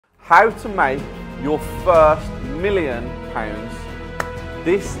how to make your first £1,000,000.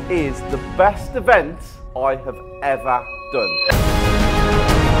 This is the best event I have ever done.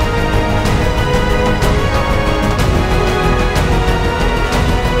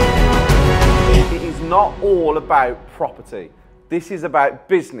 It is not all about property. This is about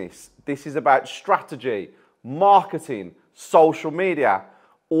business. This is about strategy, marketing, social media,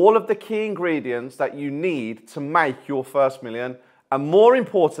 all of the key ingredients that you need to make your first million. And more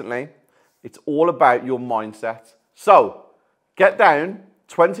importantly, it's all about your mindset. So get down,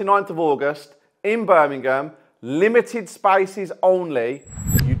 29th of August in Birmingham, limited spaces only.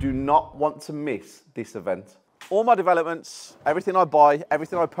 You do not want to miss this event. All my developments, everything I buy,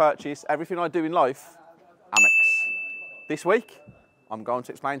 everything I purchase, everything I do in life, Amex. This week, I'm going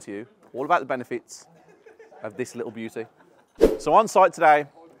to explain to you all about the benefits of this little beauty. So on site today,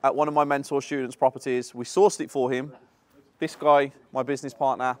 at one of my mentor students' properties, we sourced it for him. This guy, my business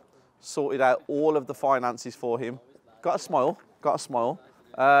partner, sorted out all of the finances for him. Got a smile, got a smile.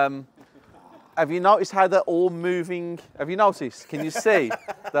 Have you noticed how they're all moving? Have you noticed? Can you see?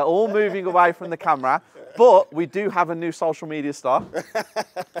 They're all moving away from the camera, but we do have a new social media star.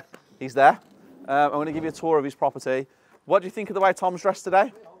 He's there. I'm going to give you a tour of his property. What do you think of the way Tom's dressed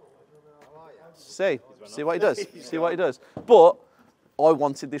today? See what he does, see what he does. But I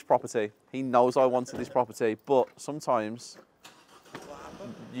wanted this property. He knows I wanted this property, but sometimes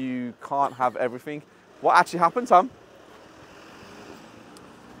you can't have everything. What actually happened, Tom?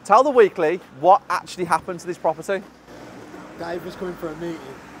 Tell the Weekly what actually happened to this property. Dave was coming for a meeting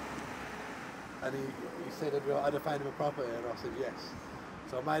and he said I'd have found him a property, and I said yes.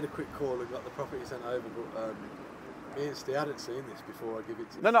 So I made a quick call and got the property sent over, but me and Steve hadn't seen this before I give it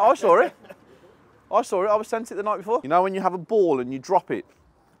to you. No, I saw it. I saw it. I was sent it the night before. You know when you have a ball and you drop it?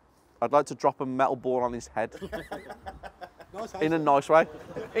 I'd like to drop a metal ball on his head. Nice in a nice way.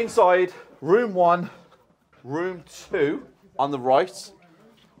 Inside, room 1, room 2 on the right,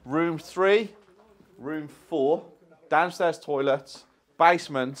 room 3, room 4, downstairs toilet,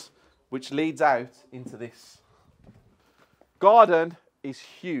 basement, which leads out into this. Garden is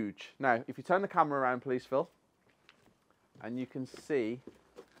huge. Now, if you turn the camera around, please, Phil, and you can see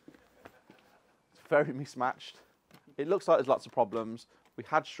it's very mismatched. It looks like there's lots of problems. We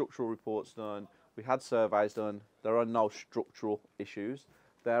had structural reports done. We had surveys done. There are no structural issues.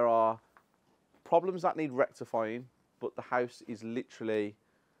 There are problems that need rectifying, but the house is literally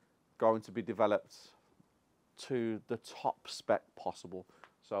going to be developed to the top spec possible.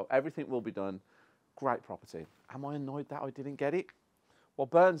 So everything will be done. Great property. Am I annoyed that I didn't get it? Well,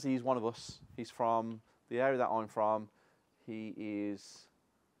 Bernsey is one of us. He's from the area that I'm from. He is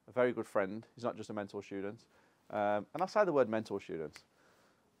a very good friend. He's not just a mentor student. And I say the word mentor student.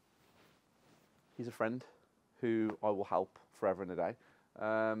 He's a friend who I will help forever and a day.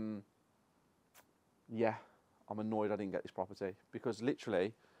 Yeah, I'm annoyed I didn't get this property because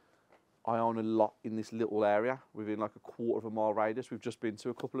literally I own a lot in this little area within like a quarter-of-a-mile radius. We've just been to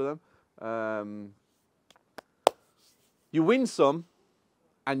a couple of them. You win some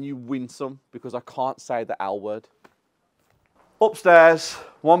and you win some because I can't say the L word. Upstairs,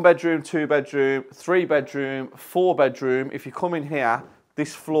 1 bedroom, 2 bedroom, 3 bedroom, 4 bedroom. If you come in here,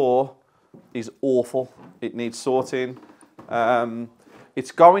 this floor is awful. It needs sorting.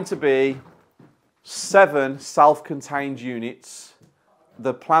 It's going to be 7 self-contained units.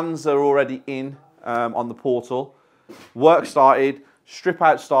 The plans are already in on the portal. Work started, strip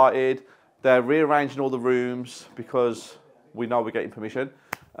out started. They're rearranging all the rooms because we know we're getting permission.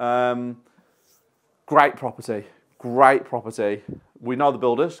 Great property, great property. We know the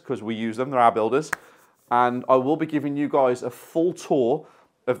builders because we use them, they're our builders. And I will be giving you guys a full tour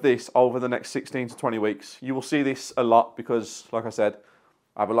of this over the next 16 to 20 weeks. You will see this a lot because, like I said,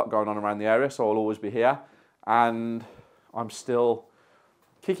 I have a lot going on around the area, so I'll always be here. And I'm still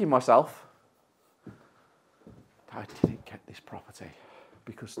kicking myself that I didn't get this property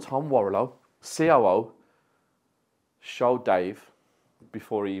because Tom Warrilow, COO, showed Dave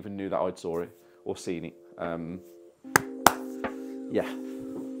before he even knew that I'd saw it or seen it. Yeah,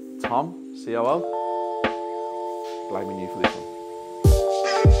 Tom, COO, blaming you for this one.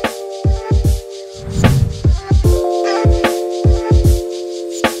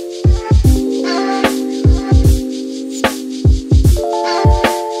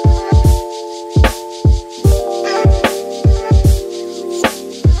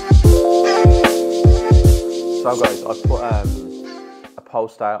 So guys, I put a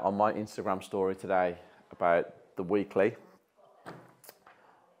post out on my Instagram story today about the Weekly.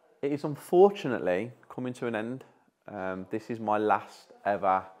 It is unfortunately coming to an end. This is my last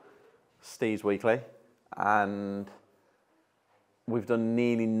ever Steve's Weekly, and we've done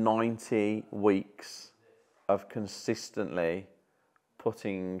nearly 90 weeks of consistently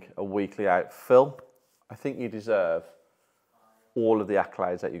putting a weekly out. Phil, I think you deserve all of the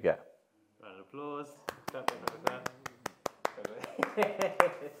accolades that you get. Round of applause. Clap, clap, clap, clap.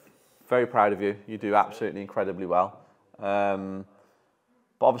 Very proud of you. You do absolutely incredibly well. But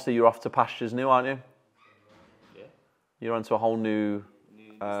obviously you're off to pastures new, aren't you? Yeah. You're onto a whole new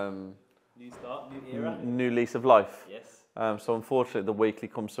New start, new era. new lease of life. Yes. So unfortunately the weekly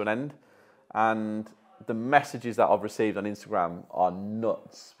comes to an end, and the messages that I've received on Instagram are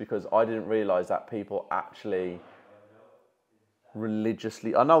nuts, because I didn't realise that people actually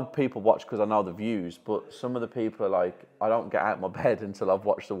religiously, I know people watch because I know the views, but some of the people are like, I don't get out of my bed until I've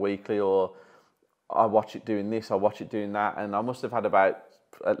watched the weekly, or I watch it doing this, I watch it doing that. And I must have had about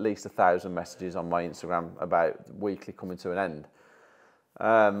at least 1,000 messages on my Instagram about weekly coming to an end.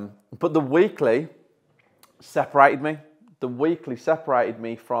 But the weekly separated me. The weekly separated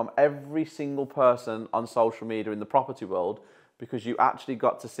me from every single person on social media in the property world, because you actually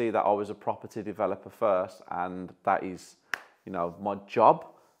got to see that I was a property developer first, and that is, you know, my job.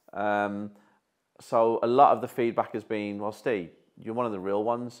 So a lot of the feedback has been, well, Steve, you're one of the real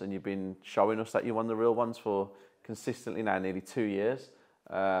ones, and you've been showing us that you're one of the real ones for consistently now nearly 2 years.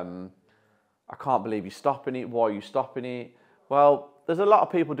 I can't believe you're stopping it. Why are you stopping it? Well, there's a lot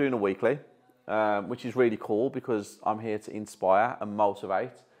of people doing a weekly, which is really cool, because I'm here to inspire and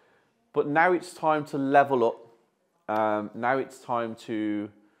motivate. But now it's time to level up. Now it's time to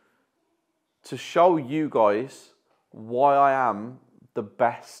show you guys why I am the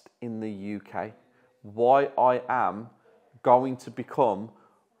best in the UK, why I am going to become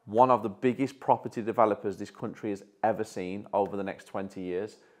one of the biggest property developers this country has ever seen over the next 20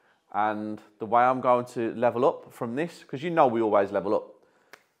 years. And the way I'm going to level up from this, because you know we always level up,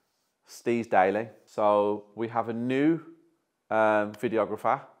 Steve's Daily. So we have a new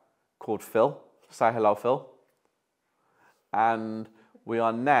videographer called Phil. Say hello, Phil. And we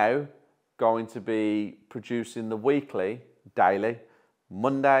are now going to be producing the weekly daily,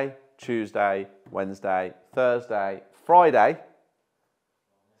 Monday, Tuesday, Wednesday, Thursday, Friday,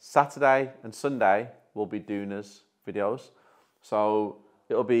 Saturday and Sunday will be Doona's videos. So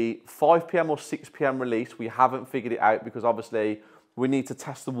it'll be 5 p.m. or 6 p.m. release. We haven't figured it out, because obviously we need to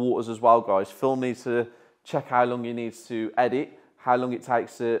test the waters as well, guys. Phil needs to check how long he needs to edit, how long it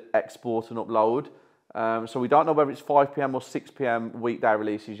takes to export and upload. So we don't know whether it's 5 p.m. or 6 p.m. weekday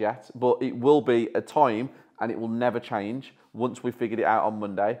releases yet, but it will be a time, and it will never change once we've figured it out on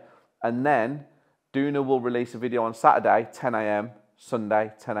Monday. And then Doona will release a video on Saturday, 10 a.m,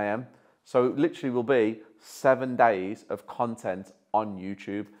 Sunday, 10 a.m. So it literally will be 7 days of content on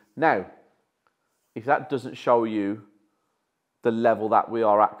YouTube. Now, if that doesn't show you the level that we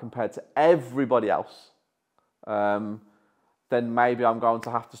are at compared to everybody else, then maybe I'm going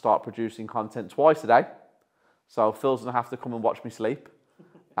to have to start producing content twice a day. So Phil's going to have to come and watch me sleep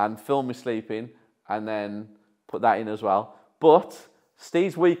and film me sleeping, and then put that in as well. But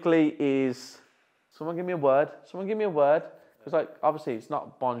Steve's Weekly is... Someone give me a word. Someone give me a word. Because, like, obviously it's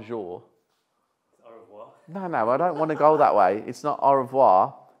not bonjour. It's au revoir. No, I don't want to go that way. It's not au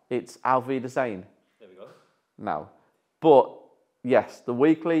revoir. It's auf Wiedersehen. There we go. No. But, yes, the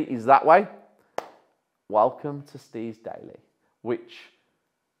weekly is that way. Welcome to Steve's Daily, which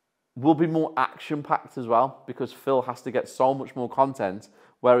will be more action-packed as well, because Phil has to get so much more content.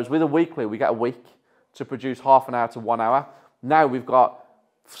 Whereas with a weekly, we get a week to produce half an hour to 1 hour. Now we've got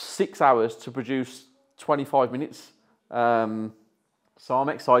 6 hours to produce 25 minutes. So I'm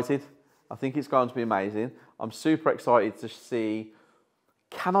excited. I think it's going to be amazing. I'm super excited to see,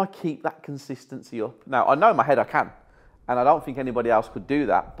 can I keep that consistency up? Now, I know in my head I can, and I don't think anybody else could do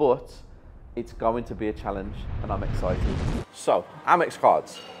that, but it's going to be a challenge, and I'm excited. So, Amex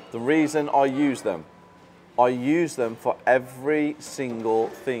cards. The reason I use them for every single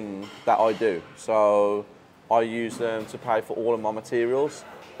thing that I do. So, I use them to pay for all of my materials.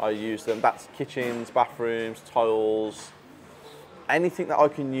 I use them, that's kitchens, bathrooms, tiles, anything that I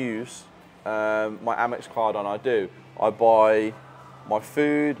can use my Amex card on, I do. I buy my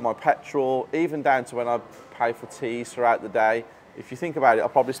food, my petrol, even down to when I pay for teas throughout the day. If you think about it, I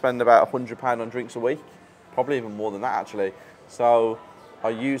probably spend about £100 on drinks a week, probably even more than that actually. So I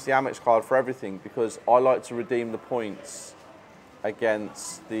use the Amex card for everything, because I like to redeem the points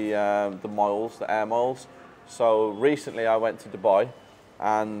against the miles, the air miles. So recently I went to Dubai,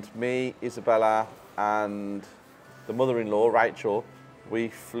 and me, Isabella, and the mother-in-law, Rachel, we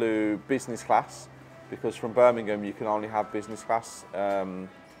flew business class, because from Birmingham you can only have business class.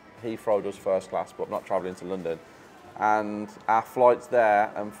 Heathrow does first class, but I'm not travelling to London. And our flights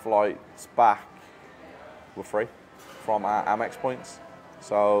there and flights back were free. from our Amex points.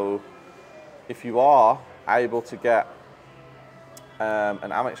 So if you are able to get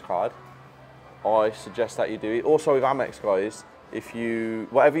an Amex card, I suggest that you do it. Also with Amex, guys, if you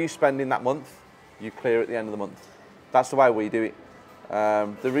whatever you spend in that month, you clear at the end of the month. That's the way we do it.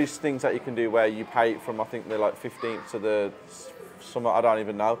 There is things that you can do where you pay it from, I think they're like 15th to the summer, I don't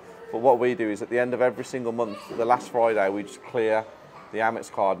even know. But what we do is at the end of every single month, the last Friday, we just clear the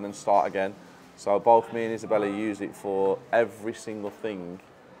Amex card and then start again. So both me and Isabella use it for every single thing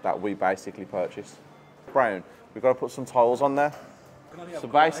that we basically purchase. Brown, we've got to put some tiles on there. So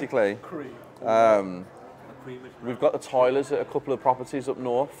basically, we've got the tilers at a couple of properties up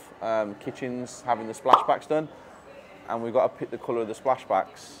north, kitchens having the splashbacks done, and we've got to pick the colour of the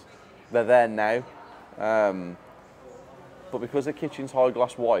splashbacks. They're there now, but because the kitchen's high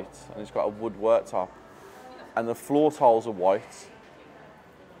gloss white and it's got a wood worktop, and the floor tiles are white,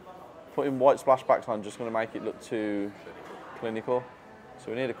 putting white splashbacks on just going to make it look too clinical.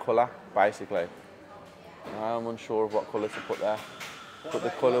 So we need a colour, basically. I'm unsure of what colour to put there, but the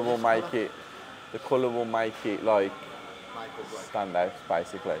colour will make it. The colour will make it like stand out,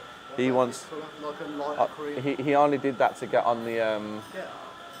 basically. He wants. He only did that to get on the.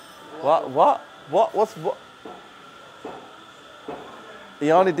 What's. He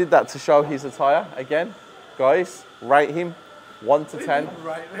only did that to show his attire again, guys. Rate him 1 to 10. This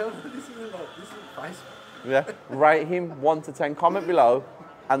is Facebook. Yeah, rate him 1 to 10. Comment below,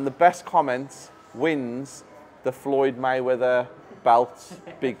 and the best comment wins the Floyd Mayweather belt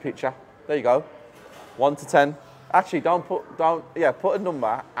big picture. There you go. 1 to 10. Actually, put a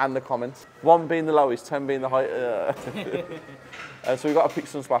number and the comments. 1 being the lowest, 10 being the highest. So we've got to pick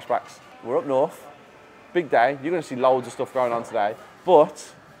some splashbacks. We're up north. Big day. You're going to see loads of stuff going on today.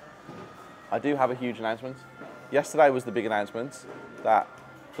 But I do have a huge announcement. Yesterday was the big announcement that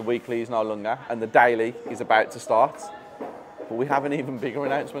the weekly is no longer and the daily is about to start. But we have an even bigger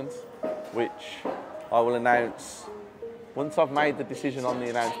announcement, which I will announce once I've made the decision on the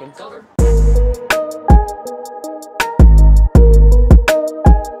announcement.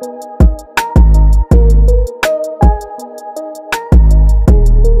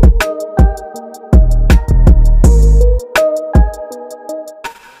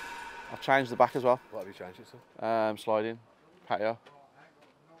 I've changed the back as well. What have you changed it to? Sliding, patio,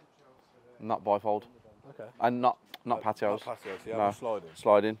 not bifold. Okay. And not patios. Not patios, yeah, No, sliding.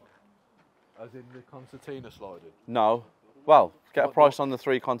 sliding. As in the concertina sliding? No. Well, get a price on the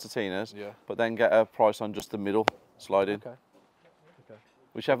 3 concertinas, Yeah. but then get a price on just the middle sliding. Okay.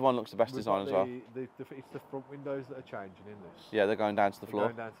 Whichever one looks the best design as well. It's the front windows that are changing in this. Yeah, they're going down to the They're floor.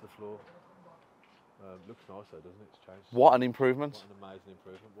 going down to the floor. Looks nice though, doesn't it? It's changed. What an improvement. What an amazing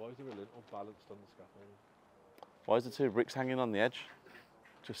improvement. Why is there a little balanced on the scaffolding? Why is the 2 bricks hanging on the edge?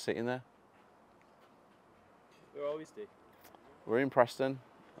 Just sitting there. We're always do. We're in Preston.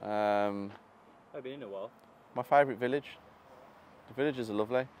 I've been in a while. My favourite village. The villagers are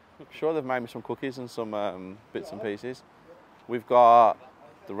lovely. I'm sure they've made me some cookies and some bits and pieces. We've got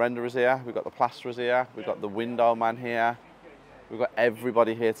the renderers here, we've got the plasterers here, we've got the window man here. We've got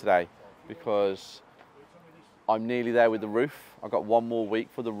everybody here today because I'm nearly there with the roof. I've got 1 more week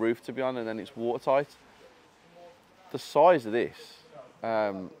for the roof to be on and then it's watertight. The size of this,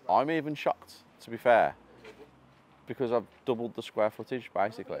 I'm even shocked, to be fair, because I've doubled the square footage,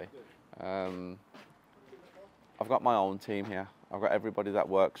 basically. I've got my own team here. I've got everybody that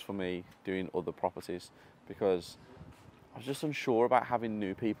works for me doing other properties because I was just unsure about having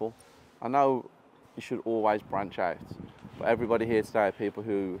new people. I know you should always branch out, but everybody here today are people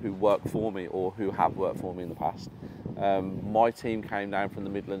who work for me or who have worked for me in the past. My team came down from the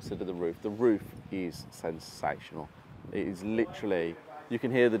Midlands to do the roof. The roof is sensational. It is literally, you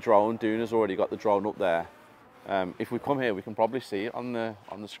can hear the drone. Duna's already got the drone up there. If we come here, we can probably see it on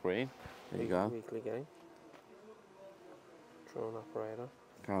the screen. There you go. Weekly game. Drone operator.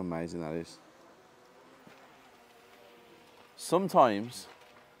 Look how amazing that is. Sometimes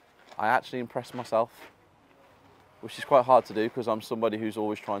I actually impress myself, which is quite hard to do because I'm somebody who's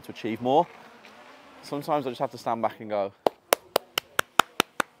always trying to achieve more. Sometimes I just have to stand back and go,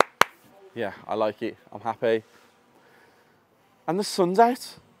 yeah, I like it, I'm happy. And the sun's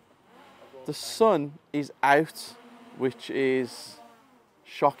out. The sun is out, which is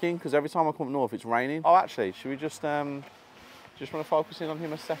shocking because every time I come up north it's raining. Oh, actually, should we just want to focus in on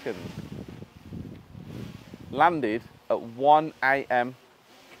him a second? Landed at 1 a.m.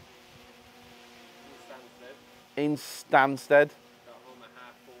 in Stansted. Got home at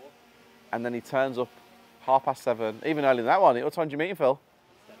 4:30. And then he turns up 7:30, even earlier than that one. What time did you meet him, Phil?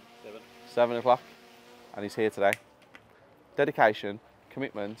 7 o'clock. And he's here today. Dedication,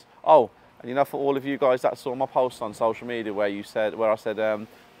 commitment. Oh, And you know, for all of you guys that saw my post on social media where I said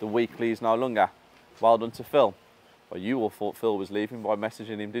the weekly is no longer, well done to Phil. Well, you all thought Phil was leaving by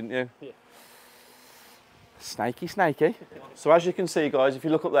messaging him, didn't you? Yeah. Snaky, snaky. So as you can see, guys, if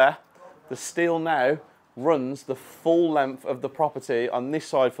you look up there, the steel now runs the full length of the property on this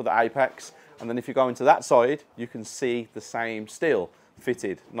side for the apex. And then if you go into that side, you can see the same steel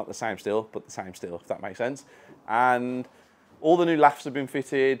fitted. Not the same steel, but the same steel, if that makes sense. And all the new lafts have been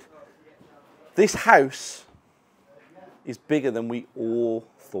fitted. This house is bigger than we all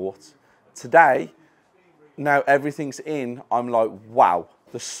thought. Today, now everything's in, I'm like, wow.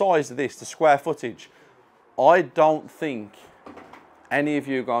 The size of this, the square footage, I don't think any of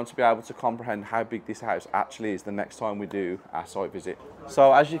you are going to be able to comprehend how big this house actually is the next time we do our site visit.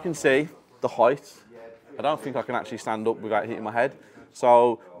 So as you can see, the height, I don't think I can actually stand up without hitting my head.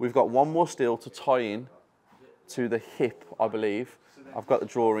 So we've got one more steel to tie in to the hip, I believe. I've got the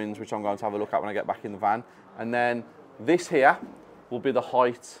drawings, which I'm going to have a look at when I get back in the van. And then this here will be the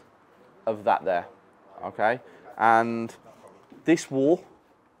height of that there, okay? And this wall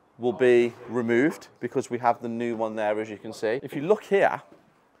will be removed because we have the new one there, as you can see. If you look here,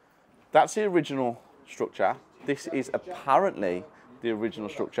 that's the original structure. This is apparently the original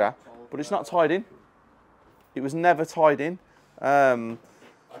structure, but it's not tied in. It was never tied in.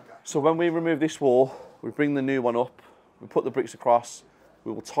 So when we remove this wall, we bring the new one up, we put the bricks across,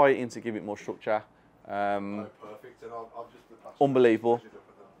 we will tie it in to give it more structure. Unbelievable.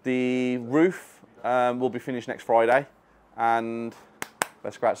 The roof will be finished next Friday, and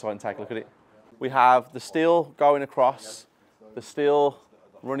let's go outside and take a look at it. We have the steel going across, the steel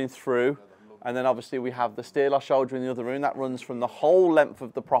running through, and then obviously we have the steel I showed you in the other room that runs from the whole length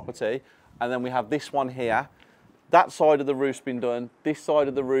of the property, and then we have this one here. That side of the roof's been done, this side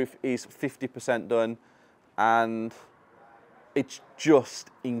of the roof is 50% done, and it's just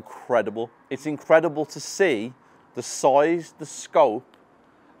incredible. It's incredible to see the size, the scope,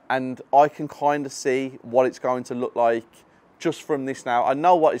 and I can kind of see what it's going to look like just from this now. I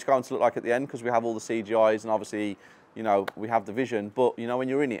know what it's going to look like at the end because we have all the CGIs and obviously, you know, we have the vision, but you know, when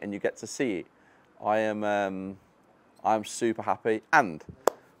you're in it and you get to see it, I'm super happy. And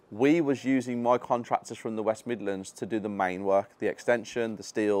we was using my contractors from the West Midlands to do the main work, the extension, the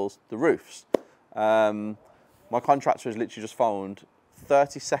steels, the roofs. My contractor has literally just phoned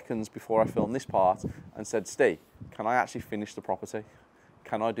 30 seconds before I filmed this part and said, Steve, can I actually finish the property?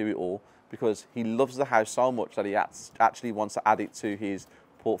 Can I do it all? Because he loves the house so much that he actually wants to add it to his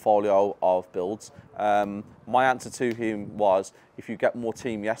portfolio of builds. My answer to him was, if you get more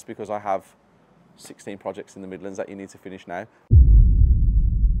team, yes, because I have 16 projects in the Midlands that you need to finish now.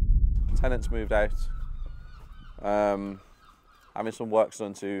 Tenants moved out. Having some work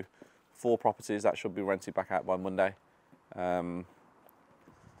done to 4 properties that should be rented back out by Monday.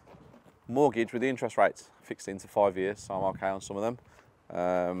 Mortgage with the interest rates fixed into 5 years, so I'm okay on some of them.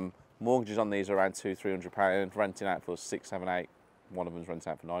 Mortgages on these are around £200–300, renting out for 6, 7, 8. One of them's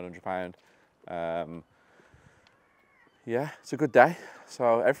renting out for £900. Yeah, it's a good day.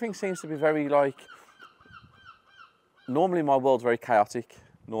 So everything seems to be very normally my world's very chaotic.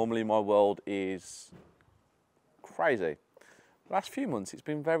 Normally my world is crazy. The last few months it's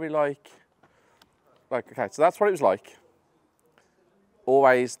been very okay, so that's what it was like.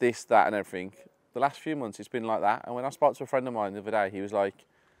 Always this, that and everything. The last few months it's been like that, and when I spoke to a friend of mine the other day, he was like,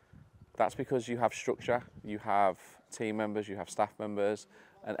 that's because you have structure, you have team members, you have staff members,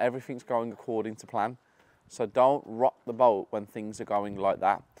 and everything's going according to plan. So don't rock the boat when things are going like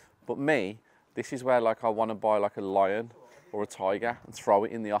that. But me, this is where I want to buy a lion or a tiger and throw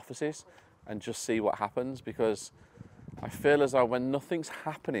it in the offices and just see what happens, because I feel as though when nothing's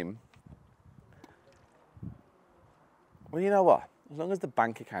happening, well, you know what? As long as the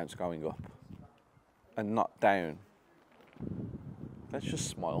bank account's going up and not down, let's just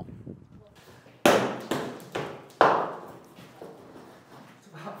smile. It's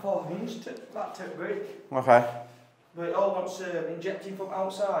about 4 inches to that tip brick. Okay. But it all wants injecting from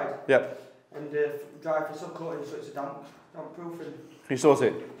outside. Yep. And dry for some coating, so it's a damp proofing. Can you sort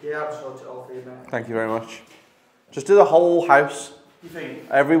it? Yeah, I'll sort it all for you, mate. Thank you very much. Just do the whole house. You think?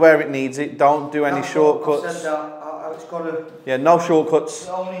 Everywhere it needs it. Don't do any shortcuts. I said that. It's got to... Yeah, no shortcuts. It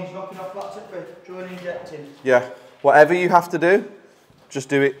all needs knocking off that tip, joining injecting. Yeah. Whatever you have to do, just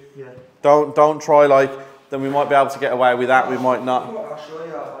do it. Yeah. Don't try then we might be able to get away with that, we might not. I'll show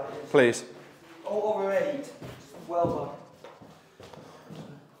you how it is. Please. All over 8. It's well done.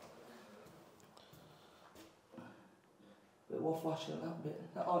 Bit more flashing at that bit.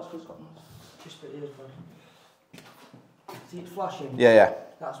 That light's got just a bit here, bud. See it flashing? Yeah, yeah.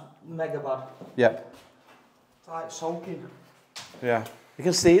 That's mega bad. Yep. It's like soaking. Yeah. You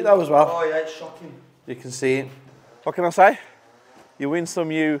can see it though as well. Oh yeah, it's shocking. You can see it. What can I say? You win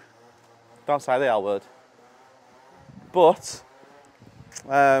some, you don't say the L word. But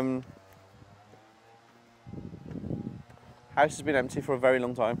house has been empty for a very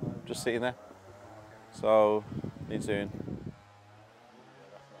long time, just sitting there. So needs doing.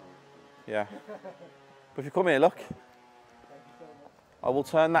 Yeah. But if you come here, look, I will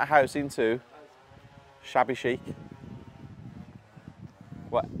turn that house into shabby chic.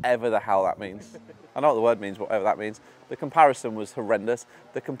 Whatever the hell that means. I know what the word means, whatever that means. The comparison was horrendous.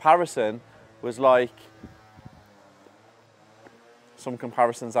 The comparison was like some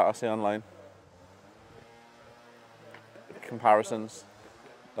comparisons that I see online. Comparisons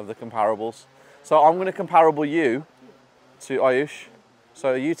of the comparables. So I'm going to comparable you to Ayush. So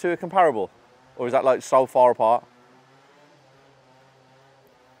are you two are comparable? Or is that like so far apart?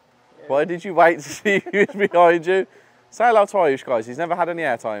 Yeah. Why did you wait to see who's behind you? Say hello to Ayush, guys. He's never had any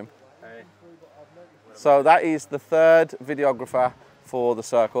airtime. Hey. So that is the third videographer for the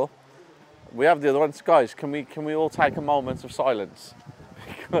circle. We have the other ones. Guys, can we all take a moment of silence?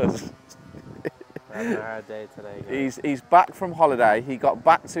 Because having a hard day today, he's back from holiday. He got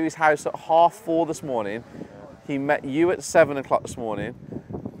back to his house at 4:30 this morning. Yeah. He met you at 7 o'clock this morning.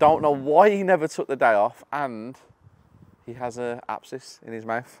 Don't know why he never took the day off, and he has an abscess in his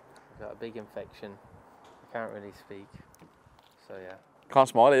mouth. He's got a big infection. I can't really speak. So yeah. Can't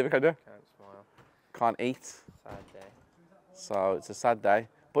smile either, can you? Can't smile. Can't eat. Sad day. So it's a sad day.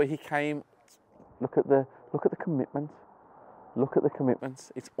 But he came. Look at the commitment. Look at the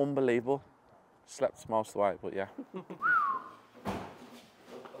commitment. It's unbelievable. Slept most of the way, but yeah.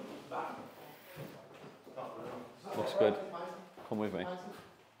 Looks good. Come with me.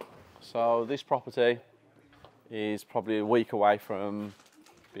 So this property is probably a week away from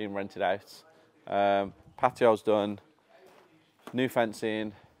being rented out. Patio's done, new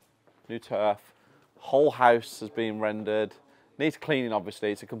fencing, new turf, whole house has been rendered. Needs cleaning,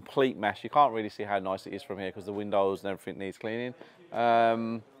 obviously. It's a complete mess. You can't really see how nice it is from here because the windows and everything needs cleaning.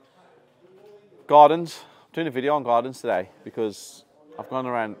 Gardens. I'm doing a video on gardens today because I've gone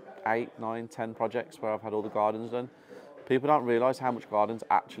around 8, 9, 10 projects where I've had all the gardens done. People don't realise how much gardens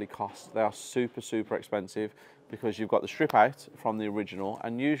actually cost. They are super, super expensive because you've got the strip out from the original,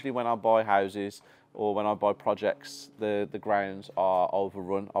 and usually when I buy houses or when I buy projects, the grounds are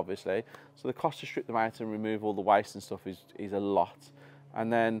overrun, obviously. So the cost to strip them out and remove all the waste and stuff is a lot. And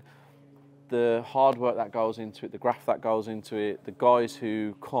then the hard work that goes into it, the graft that goes into it, the guys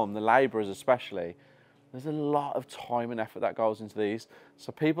who come, the labourers especially, there's a lot of time and effort that goes into these.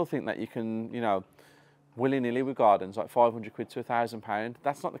 So people think that you can, you know, willy-nilly with gardens, like 500 quid to £1,000.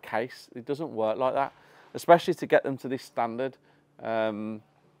 That's not the case. It doesn't work like that, especially to get them to this standard.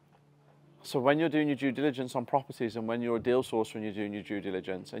 So when you're doing your due diligence on properties and when you're a deal source, when you're doing your due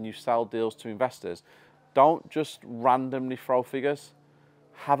diligence and you sell deals to investors, don't just randomly throw figures.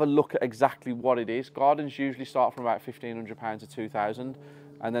 Have a look at exactly what it is. Gardens usually start from about £1,500 to £2,000,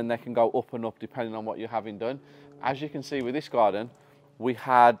 and then they can go up and up depending on what you're having done. As you can see with this garden, we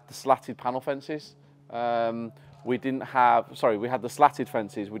had the slatted panel fences. We had the slatted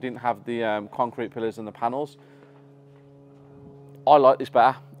fences. We didn't have the concrete pillars and the panels. I like this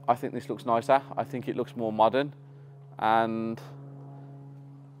better. I think this looks nicer. I think it looks more modern, and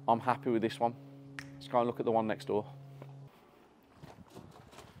I'm happy with this one. Let's go and look at the one next door.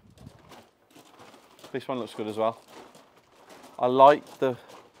 This one looks good as well. I like the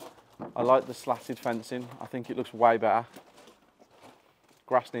slatted fencing. I think it looks way better.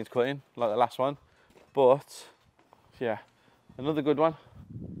 Grass needs cutting, like the last one. But, yeah, another good one.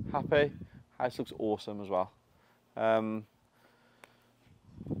 Happy. House looks awesome as well.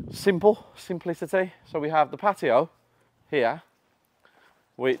 Simplicity. So we have the patio here,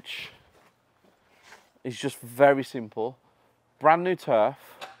 which is just very simple. Brand new turf.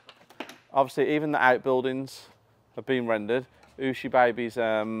 Obviously, even the outbuildings have been rendered. Ushi Baby's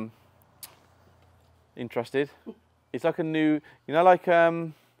interested. It's like a new, you know, like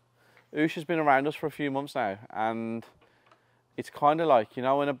Usha's been around us for a few months now, and it's kind of like, you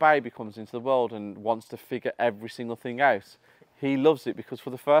know, when a baby comes into the world and wants to figure every single thing out. He loves it because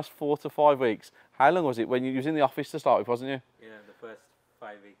for the first 4 to 5 weeks, how long was it when you was in the office to start with, wasn't you? Yeah, the first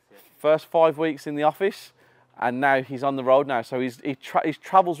 5 weeks, yeah. First 5 weeks in the office, and now he's on the road now. So he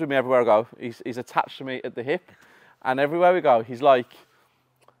travels with me everywhere I go. He's attached to me at the hip, and everywhere we go, he's like,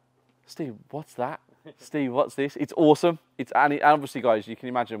 Steve, what's that? Steve, what's this? It's awesome. And obviously, guys, you can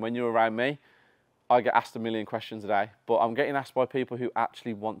imagine when you're around me, I get asked a million questions a day, but I'm getting asked by people who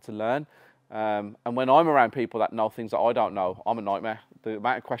actually want to learn. And when I'm around people that know things that I don't know, I'm a nightmare. The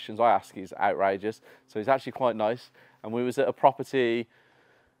amount of questions I ask is outrageous. So it's actually quite nice. And we was at a property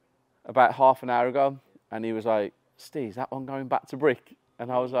about half an hour ago, and he was like, Steve, is that one going back to brick?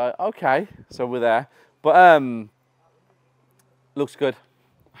 And I was like, okay, so we're there. But looks good,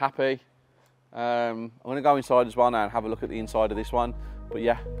 happy. I'm gonna go inside as well now and have a look at the inside of this one. But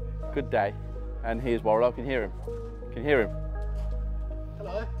yeah, good day. And here's Warlow, can you hear him? Can you hear him?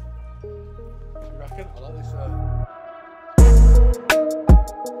 Hello. You reckon? I like this.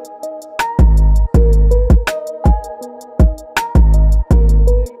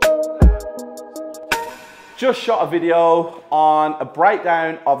 Just shot a video on a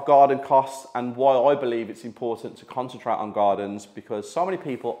breakdown of garden costs and why I believe it's important to concentrate on gardens, because so many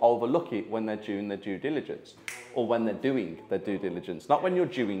people overlook it when they're doing their due diligence, or when they're doing their due diligence. Not when you're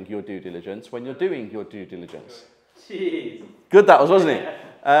doing your due diligence, when you're doing your due diligence. Jeez. Good that was, wasn't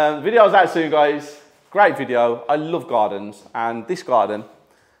it? Video's out soon, guys. Great video. I love gardens, and this garden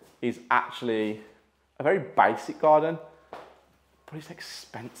is actually a very basic garden, but it's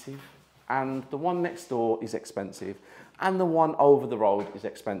expensive. And the one next door is expensive, and the one over the road is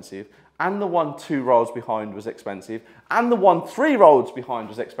expensive, and the one 2 roads behind was expensive, and the one 3 roads behind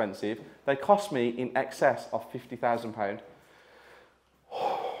was expensive. They cost me in excess of £50,000.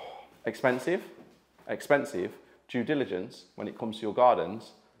 Expensive, expensive. Due diligence when it comes to your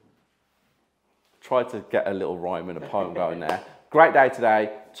gardens. Try to get a little rhyme and a poem going there. Great day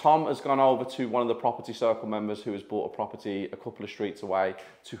today. Tom has gone over to one of the Property Circle members who has bought a property a couple of streets away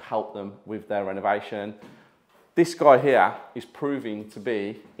to help them with their renovation. This guy here is proving to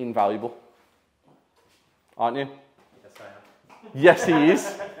be invaluable. Aren't you? Yes, I am. Yes, he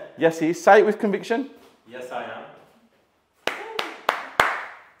is. Yes, he is. Say it with conviction. Yes, I am.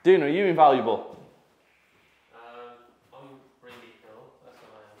 Dino, are you invaluable? I'm really ill. That's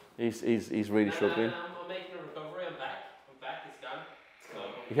what I am. He's really struggling. I'm making a recovery. I'm back. It's gone. It's gone.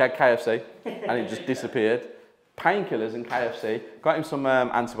 He had KFC and it just disappeared. Painkillers and KFC. Got him some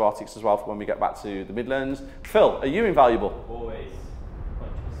antibiotics as well for when we get back to the Midlands. Phil, are you invaluable? Always.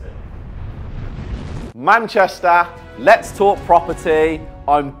 100%. Manchester, let's talk property.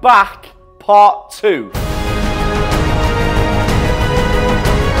 I'm back, part 2.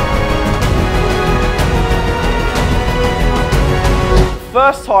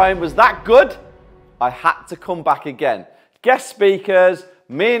 First time was that good, I had to come back again. Guest speakers,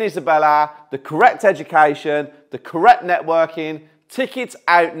 me and Isabella, the correct education, the correct networking. Tickets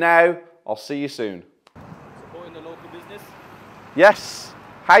out now. I'll see you soon. Supporting the local business. Yes,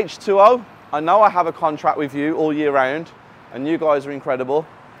 H2O. I know I have a contract with you all year round, and you guys are incredible,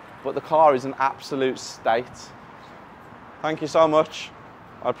 but the car is an absolute state. Thank you so much.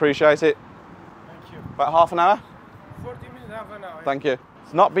 I appreciate it. Thank you. About half an hour? 40 minutes, half an hour. Thank you.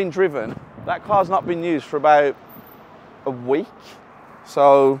 It's not been driven. That car's not been used for about a week.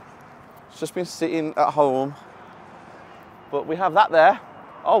 So it's just been sitting at home. But we have that there.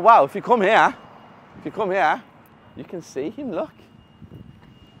 Oh wow, if you come here, you can see him, look.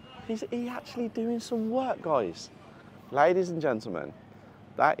 He's actually doing some work, guys. Ladies and gentlemen,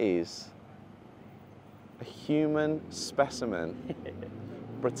 that is a human specimen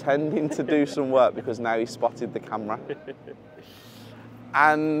pretending to do some work because now he spotted the camera.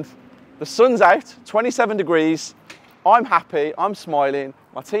 And the sun's out, 27 degrees. I'm happy, I'm smiling,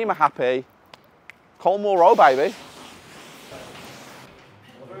 my team are happy. Colmore Row, baby.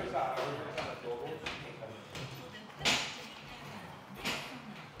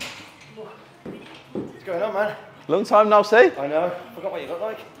 What's going on, man? Long time no see. I know. Forgot what you look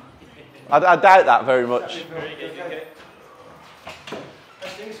like. I doubt that very much. Very good. Okay.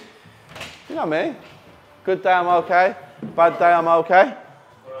 You know me. Good day, I'm okay. Bad day, I'm okay.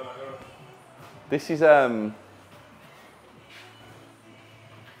 This is,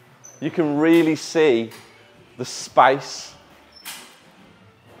 you can really see the space.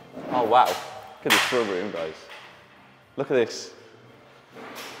 Oh wow, look at this front room, guys. Look at this.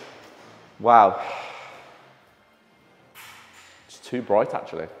 Wow. It's too bright,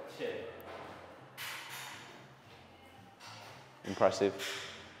 actually. Impressive.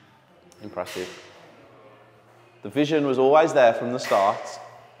 Impressive. The vision was always there from the start,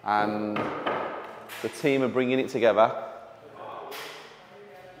 and the team are bringing it together.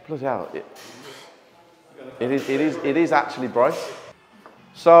 Bloody hell, it is actually bright.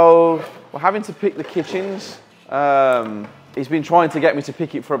 So we're having to pick the kitchens. He's been trying to get me to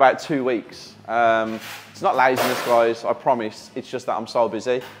pick it for about 2 weeks. It's not laziness, guys, I promise. It's just that I'm so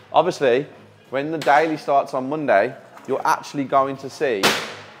busy. Obviously, when the daily starts on Monday, you're actually going to see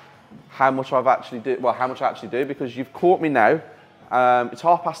how much I actually do, because you've caught me now. It's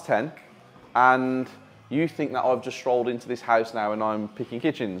 10:30, and you think that I've just strolled into this house now and I'm picking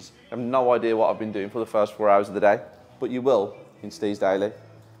kitchens. I have no idea what I've been doing for the first 4 hours of the day, but you will in Steve's Daily.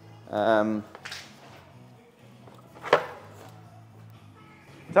 Is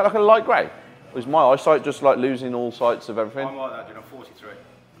that like a light grey? Or is my eyesight just like losing all sights of everything? I'm like that, dude. I'm 43.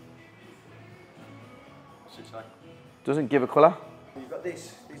 What's it say? Doesn't give a colour? You've got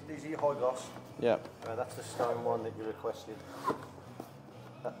this. These are your high gloss. Yeah. That's the stone one that you requested.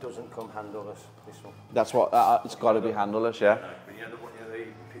 That doesn't come handleless, this one. That's what, it's got to be handleless, yeah? But yeah, the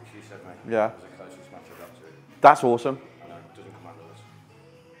picture you sent me Yeah. was the closest match I got to it. That's awesome. I know, it doesn't come handleless.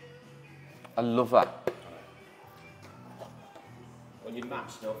 I love that. When you match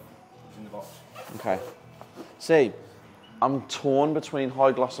stuff, it's in the box. Okay. See, I'm torn between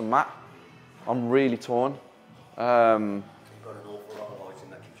high gloss and matte. I'm really torn. You've got an awful lot of light in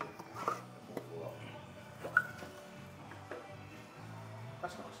that kitchen. An awful lot.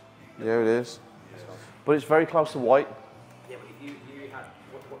 That's nice. Yeah, it is. That's nice. But it's very close to white. Yeah, but if you had,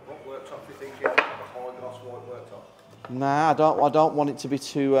 what worktop do you think you have? A high gloss white worktop? Nah, I don't want it to be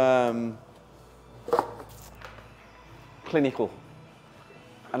too clinical.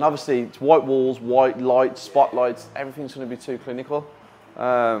 And obviously, it's white walls, white lights, spotlights. Everything's going to be too clinical.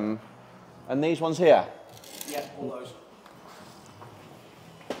 And these ones here. Yeah, all those.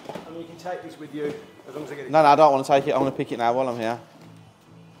 I mean, you can take this with you as long as I get it. No, I don't want to take it. I'm going to pick it now while I'm here.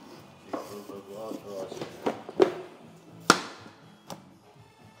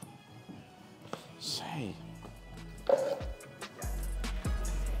 See.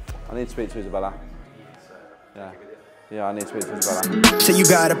 I need to speak to Isabella. Yeah. Yeah, I need to speak to Isabella. Say you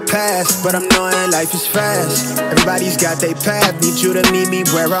got a pass, but I'm knowing life is fast. Everybody's got their path, need you to meet me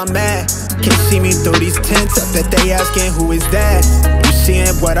where I'm at. Can't see me through these tents, I bet they asking who is that. You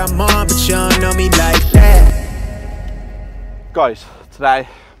seeing what I'm on, but you don't know me like that. Guys, today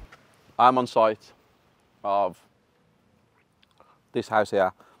I'm on site of this house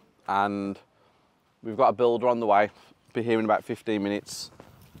here, and we've got a builder on the way. Be here in about 15 minutes.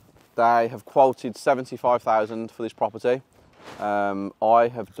 They have quoted 75,000 for this property.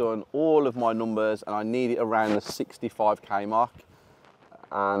 I have done all of my numbers and I need it around the 65k mark.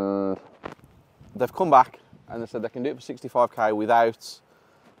 And they've come back and they said they can do it for 65k without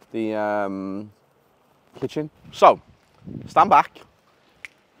the kitchen. So, stand back,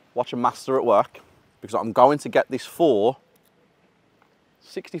 watch a master at work, because I'm going to get this for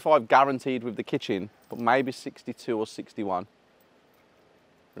 65 guaranteed with the kitchen, but maybe 62 or 61.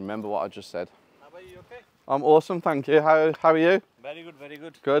 Remember what I just said. How are you, okay? I'm awesome, thank you. How are you? Very good, very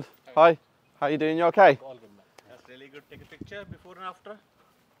good. Good. Hi. How you doing? You okay? All good, man. That's really good. Take a picture before and after.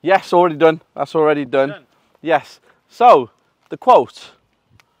 Yes, already done. That's already done. Yes. So, the quote.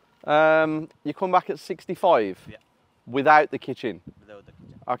 You come back at 65 without the kitchen. Without the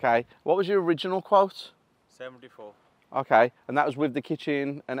kitchen. Okay. What was your original quote? 74. Okay. And that was with the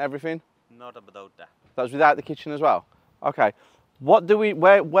kitchen and everything? Not without that. That was without the kitchen as well? Okay. What do we,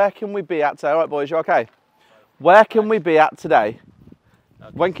 where can we be at today? All right, boys, you okay? Where can we be at today?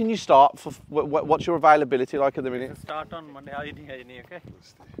 Okay. When can you start? What's your availability like at the minute? Start on Monday. How are you doing, okay?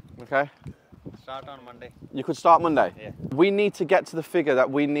 Okay. Start on Monday. You could start Monday? Yeah. We need to get to the figure that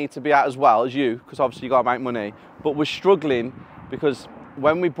we need to be at as well as you, because obviously you got to make money. But we're struggling because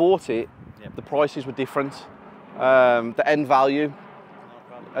when we bought it, the prices were different. The end value,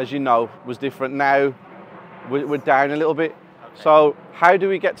 as you know, was different. Now we're down a little bit. Okay. So how do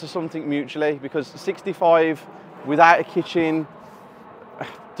we get to something mutually? Because 65 without a kitchen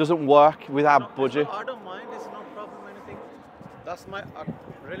doesn't work with our budget. I don't mind, it's no problem anything. That's my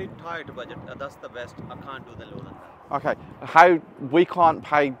really tight budget. That's the best. I can't do the lower than that. Okay. How we can't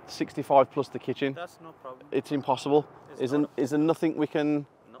pay 65 plus the kitchen? That's no problem. It's impossible. Is there nothing we can?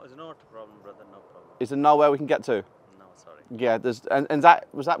 No, it's not a problem, brother. No problem. Is there nowhere we can get to? No, sorry. Yeah. There's and that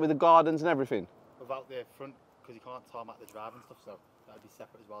was that with the gardens and everything. Without the front, because you can't tarmac the drive and stuff, so that would be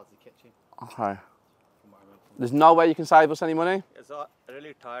separate as well as the kitchen. Okay. There's no way you can save us any money? It's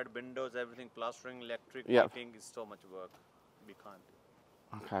really tired, windows, everything, plastering, electric, heating is so much work. We can't do.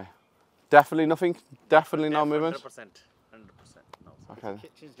 Okay. Definitely nothing? Definitely no movement? 100%. 100%. No. Okay. The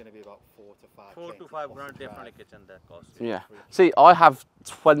kitchen's going to be about 4 to 5. 4 to 5 grand definitely kitchen that costs. Yeah. See, I have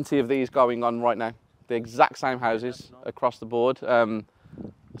 20 of these going on right now. The exact same houses across the board.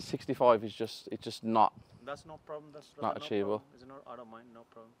 65 is just, it's just not. That's no problem. That's not achievable. I don't mind, no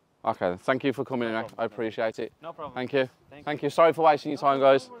problem. Okay, thank you for coming in. I appreciate it. No problem. Thank you. Thank you. Sorry for wasting your time,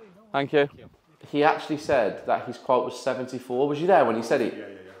 guys. Thank you. He actually said that his quote was 74. Was you there when he said it? Yeah.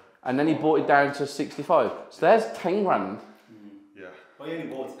 And then he brought it down to 65. So there's 10 grand. Yeah. Well, he only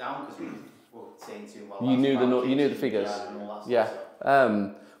brought it down because we were saying to him, well, you knew the figures. Yeah.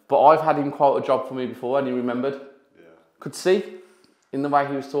 Stuff. But I've had him quote a job for me before and he remembered. Yeah. Could see in the way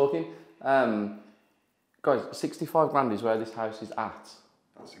he was talking. Guys, 65 grand is where this house is at.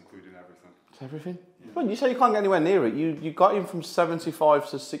 That's including It's everything. Well, you say you can't get anywhere near it. You got him from 75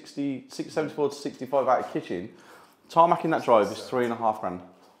 to 60, 74 to 65 out of kitchen. Tarmacking that drive is £3.5 grand.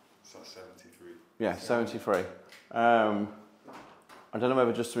 So that's 73. Yeah, 73. I don't know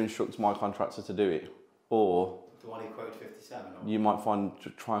whether just to instruct my contractor to do it, or The one he quoted 57. Or? you might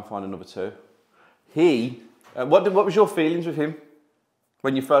try and find another two. What was your feelings with him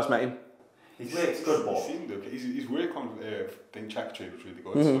when you first met him? He's good, He but seemed okay. His work on thing secretary was really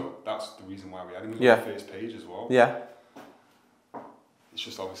good, so that's the reason why we had him on Yeah. the first page as well. Yeah. It's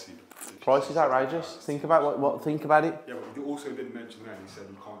just obviously Price is outrageous. Think about think about it. Yeah, but he also didn't mention then. He said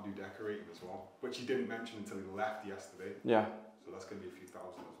he can't do decorating as well, which he didn't mention until he left yesterday. Yeah. So that's going to be a few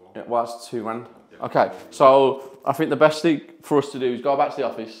thousand as well. Yeah, well, that's £2 grand. Yeah. Okay, so I think the best thing for us to do is go back to the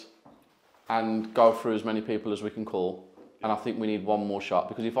office and go through as many people as we can call. And I think we need one more shot,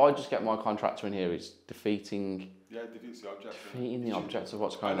 because if I just get my contractor in here, it's defeating Yeah, defeats the object. the object of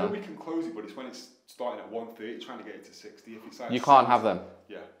what's I going know on. we can close it, but it's when it's starting at 1:30, trying to get it to 60. If it's like You can't have them.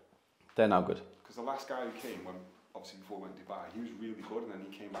 Yeah. They're no good. Because the last guy who came, when obviously before we went to Dubai, he was really good, and then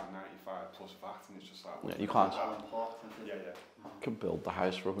he came back 95 plus VAT, and it's just like... Yeah, you can't. Yeah. You can build the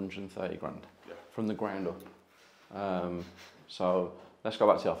house for 130 grand Yeah. from the ground up. So let's go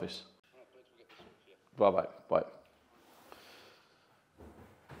back to the office. Bye.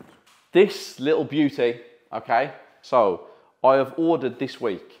 This little beauty, okay, so I have ordered this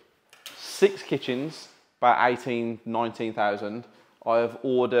week 6 kitchens, about 19,000. I have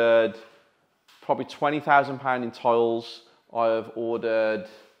ordered probably £20,000 in tiles. I have ordered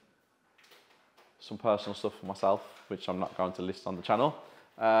some personal stuff for myself, which I'm not going to list on the channel.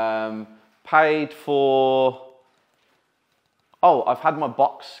 Paid for... Oh, I've had my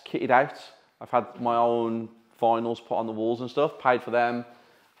box kitted out. I've had my own vinyls put on the walls and stuff, paid for them.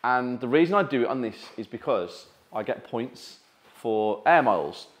 And the reason I do it on this is because I get points for air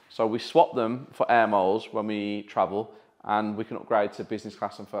miles. So we swap them for air miles when we travel, and we can upgrade to business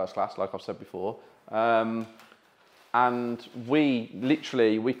class and first class, like I've said before. And we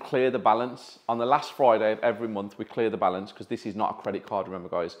clear the balance. On the last Friday of every month, we clear the balance, because this is not a credit card, remember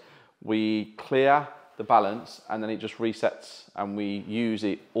guys. We clear the balance and then it just resets, and we use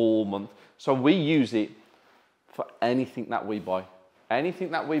it all month. So we use it for anything that we buy.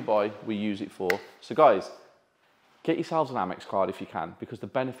 Anything that we buy, we use it for. So guys, get yourselves an Amex card if you can, because the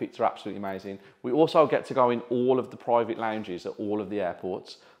benefits are absolutely amazing. We also get to go in all of the private lounges at all of the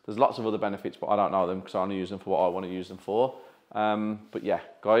airports. There's lots of other benefits, but I don't know them because I only use them for what I want to use them for. But yeah,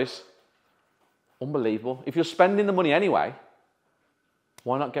 guys, unbelievable. If you're spending the money anyway,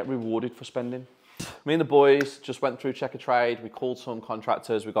 why not get rewarded for spending? Me and the boys just went through Checker Trade. We called some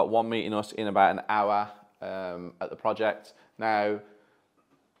contractors. We got one meeting us in about an hour at the project. Now,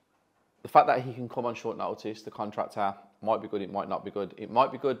 the fact that he can come on short notice, the contractor, might be good, it might not be good. It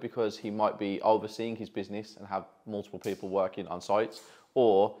might be good because he might be overseeing his business and have multiple people working on sites,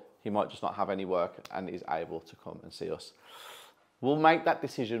 or he might just not have any work and is able to come and see us. We'll make that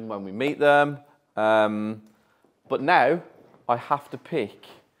decision when we meet them. But now I have to pick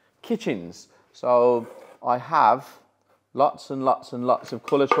kitchens. So I have lots and lots and lots of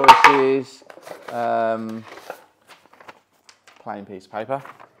colour choices. Plain piece of paper.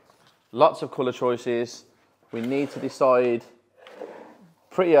 Lots of colour choices. We need to decide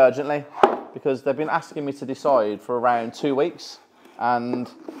pretty urgently, because they've been asking me to decide for around 2 weeks,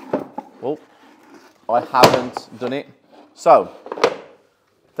 and well, I haven't done it. So,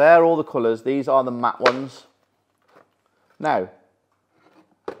 they're all the colours. These are the matte ones. Now,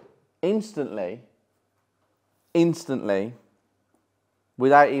 instantly,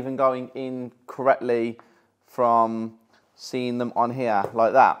 without even going in correctly from seeing them on here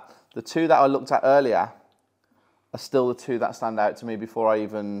like that, the two that I looked at earlier are still the two that stand out to me before I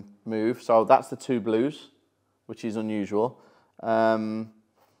even move. So that's the 2 blues, which is unusual. But I'm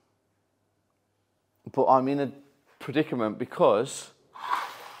in a predicament because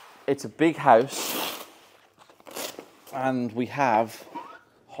it's a big house and we have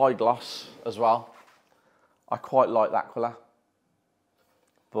high gloss as well. I quite like that colour,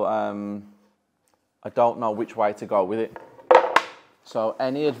 but I don't know which way to go with it. So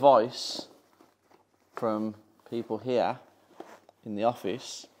any advice from people here in the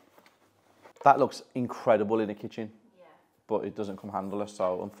office? That looks incredible in a kitchen, but it doesn't come handleless.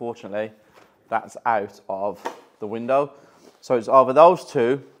 So unfortunately, that's out of the window. So it's either those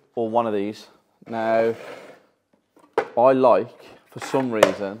two or one of these. Now, I like, for some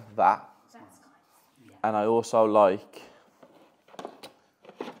reason, that. And I also like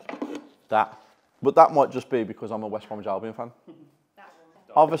that. But that might just be because I'm a West Bromwich Albion fan.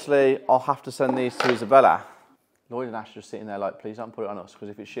 Obviously, I'll have to send these to Isabella. Lloyd and Ash just sitting there like, please don't put it on us, because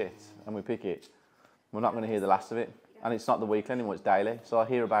if it's shit and we pick it, we're not going to hear the last of it. And it's not the weekly anymore, it's daily. So I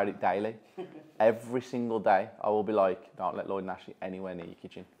hear about it daily. Every single day, I will be like, don't let Lloyd and Ash anywhere near your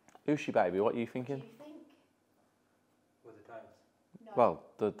kitchen. Ushi baby, what are you thinking? What do you think? With the tiles.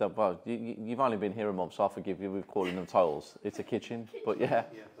 No. Well, you've only been here a month, so I'll forgive you with calling them tiles. It's a kitchen, but yeah.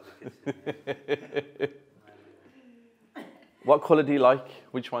 Yeah, for the kitchen. What colour do you like?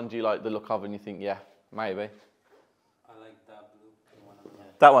 Which one do you like the look of and you think, yeah, maybe? I like that blue. The one on the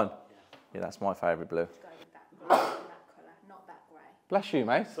left. That one? Yeah, that's my favourite blue. Let's go with that colour, not that grey. Bless you,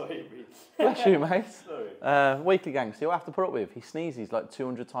 mate. Sorry, Bless you, mate. Sorry. Weekly gang, see what I have to put up with? He sneezes like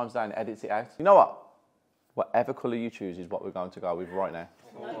 200 times down and edits it out. You know what? Whatever colour you choose is what we're going to go with right now.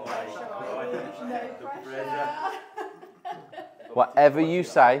 No pressure. No pressure. Whatever you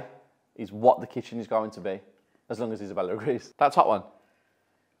say is what the kitchen is going to be, as long as Isabella agrees. That top one?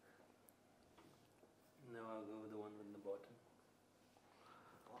 No, I'll go with the one with the bottom.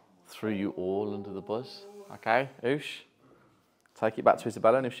 Threw you all under the bus. Okay, Oosh. Take it back to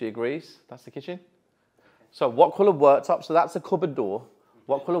Isabella, and if she agrees, that's the kitchen. So what colour worktop? So that's a cupboard door.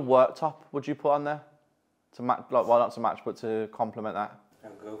 What colour worktop would you put on there? To match, like, well, not to match, but to complement that?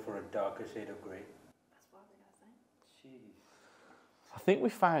 I'll go for a darker shade of grey. That's what I was going to say. Jeez. I think we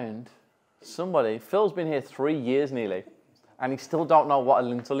found somebody. Phil's been here 3 years nearly, and he still don't know what a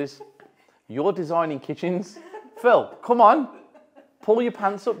lintel is. You're designing kitchens. Phil, come on. Pull your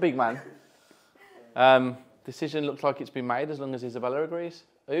pants up, big man. Decision looks like it's been made as long as Isabella agrees.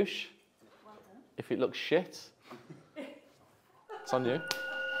 Oosh. Well done. If it looks shit, it's on you.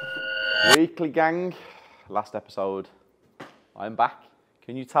 Weekly gang, last episode. I'm back.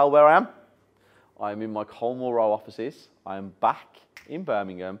 Can you tell where I am? I'm in my Colmore Row offices. I am back in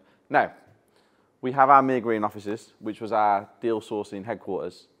Birmingham. Now, we have our Mere Green offices, which was our deal sourcing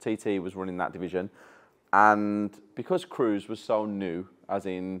headquarters. TT was running that division. And because Cruise was so new, as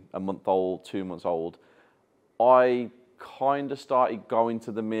in a month old, 2 months old, I kind of started going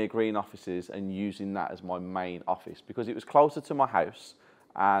to the Mere Green offices and using that as my main office because it was closer to my house,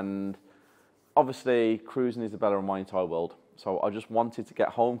 and obviously Cruise and Isabella are my entire world. So I just wanted to get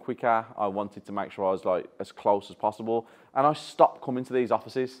home quicker. I wanted to make sure I was like as close as possible, and I stopped coming to these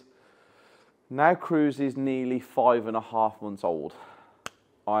offices. Now Cruise is nearly 5.5 months old.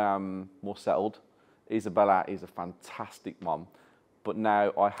 I am more settled. Isabella is a fantastic mom. But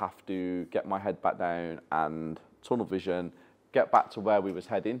now I have to get my head back down and tunnel vision, get back to where we was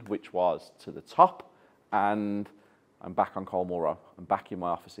heading, which was to the top, and I'm back on Colmore Row. I'm back in my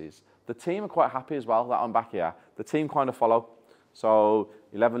offices. The team are quite happy as well that I'm back here. The team kind of follow. So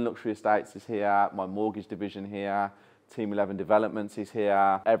 11 Luxury Estates is here, my mortgage division here, Team 11 Developments is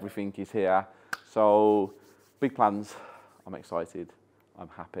here, everything is here. So big plans. I'm excited. I'm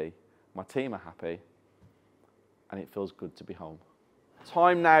happy. My team are happy. And it feels good to be home.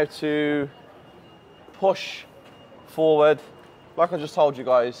 Time now to push forward. Like I just told you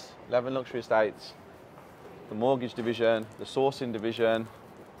guys, 11 Luxury Estates, the mortgage division, the sourcing division,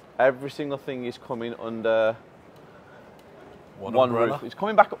 every single thing is coming under one roof. It's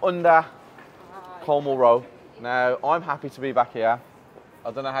coming back under Colmore Row. Now, I'm happy to be back here.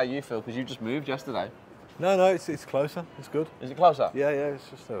 I don't know how you feel, because you just moved yesterday. No, it's closer. It's good. Is it closer? Yeah, it's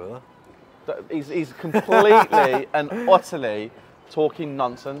just over there. He's completely and utterly talking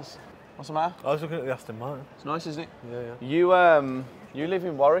nonsense. What's the matter? I was looking at the Aston Martin. It's nice, isn't it? Yeah. You live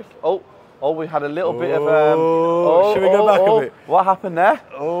in Warwick. Oh, we had a little bit of. Should we go back a bit? What happened there?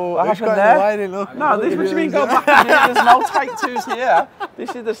 What happened there? Away, didn't look. No, this what you mean go back a bit? There's no take twos here.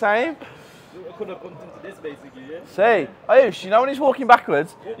 This is the same. I could have bumped into this basically, yeah? See, Ayush, you know when he's walking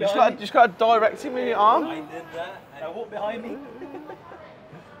backwards, you just got to direct him with your arm. I did that. I walked behind me.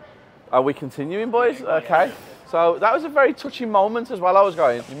 Are we continuing, boys? Okay. So that was a very touching moment as well. I was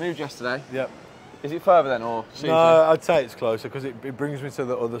going. You moved yesterday. Yep. Is it further then, or? No, I'd say it's closer because it brings me to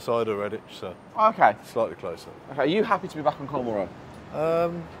the other side of Redditch, so. Okay. Slightly closer. Okay. Are you happy to be back on Colmore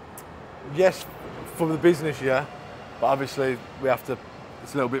Row? Yes, for the business, yeah. But obviously we have to.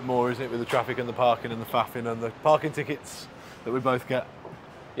 It's a little bit more, isn't it, with the traffic and the parking and the faffing and the parking tickets that we both get.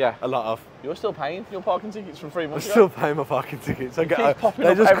 Yeah. A lot of. You're still paying for your parking tickets from 3 months I'm ago? still paying my parking tickets. They popping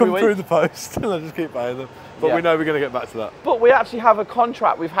just up come every through week. the post and I just keep paying them. But Yeah. we know we're going to get back to that. But we actually have a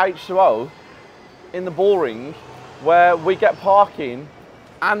contract with H2O in the Bullring where we get parking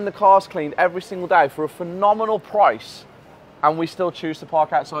and the cars cleaned every single day for a phenomenal price, and we still choose to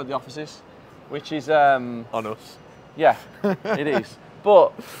park outside the offices, which is... On us. Yeah, it is.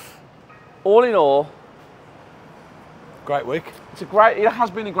 But all in all... Great week. It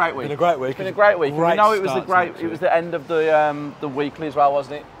has been a great week. Been a great week. It's been a great week. Great We know it was start the to next it was week. the end of the weekly as well,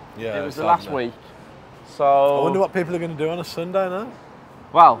 wasn't it? Yeah. It was the sad, last isn't it? week. So I wonder what people are going to do on a Sunday now.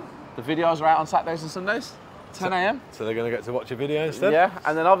 Well, the videos are out on Saturdays and Sundays, 10 a.m. So they're going to get to watch a video instead? Yeah,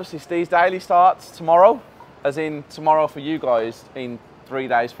 and then obviously Steve's Daily starts tomorrow, as in tomorrow for you guys, in 3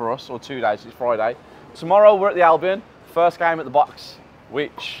 days for us, or 2 days, it's Friday. Tomorrow we're at the Albion, first game at the Box,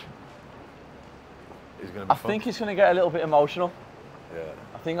 which is going to be I think it's going to get a little bit emotional. Yeah.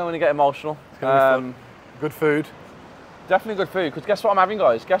 I think I'm going to get emotional. It's going to be fun. Good food. Definitely good food, because guess what I'm having,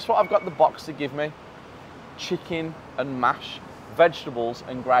 guys? Guess what I've got the Box to give me? Chicken and mash, vegetables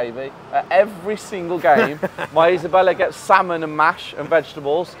and gravy. At every single game, my Isabella gets salmon and mash and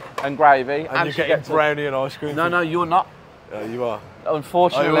vegetables and gravy. And you get brownie and ice cream. No, you're not. You are.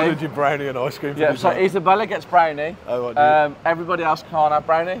 Unfortunately. I ordered you brownie and ice cream. Yeah, so Isabella gets brownie. Oh, what do you? Everybody else can't have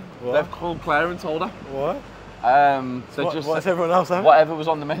brownie. What? They've called Claire and told her. What? So What's everyone else having? Whatever was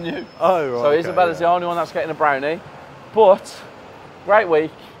on the menu. Oh, right. So okay, Isabella's the only one that's getting a brownie. But, great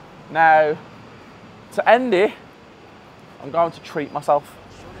week. Now, to end it, I'm going to treat myself.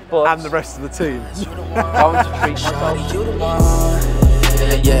 But and the rest of the team. I'm going to treat myself.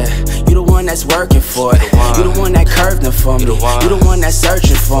 Yeah, you the one that's working for it. You the one that curved them for me. You the one that's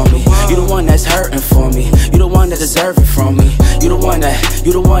searching for me. You the one that's hurting for me. You the one that deserve it from me. You the one that's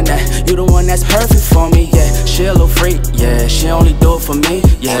perfect for me. Yeah, she a little freak. Yeah, she only do it for me.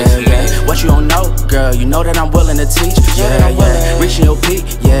 Yeah, yeah. What you don't know, girl? You know that I'm willing to teach. Yeah, yeah. Reaching your peak.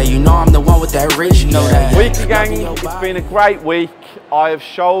 Yeah, you know I'm the one with that reach. You know that. Weekly gang, it's been a great week. I have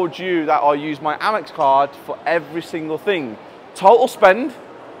showed you that I use my Amex card for every single thing. Total spend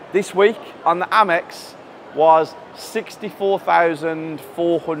this week on the Amex was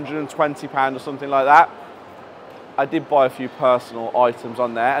 £64,420 or something like that. I did buy a few personal items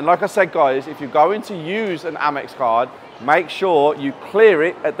on there. And like I said, guys, if you're going to use an Amex card, make sure you clear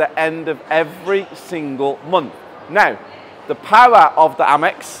it at the end of every single month. Now, the power of the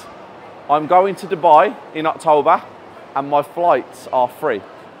Amex, I'm going to Dubai in October and my flights are free.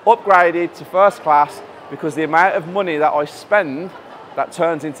 Upgraded to first class because the amount of money that I spend, that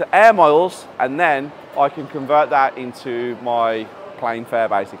turns into air miles, and then I can convert that into my plane fare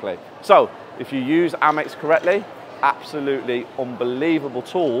basically. So if you use Amex correctly, absolutely unbelievable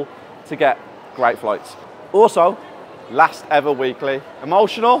tool to get great flights. Also, last ever weekly.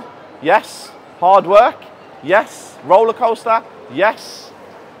 Emotional? Yes. Hard work? Yes. Roller coaster? Yes.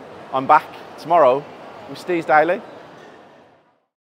 I'm back tomorrow with Steve's Daily.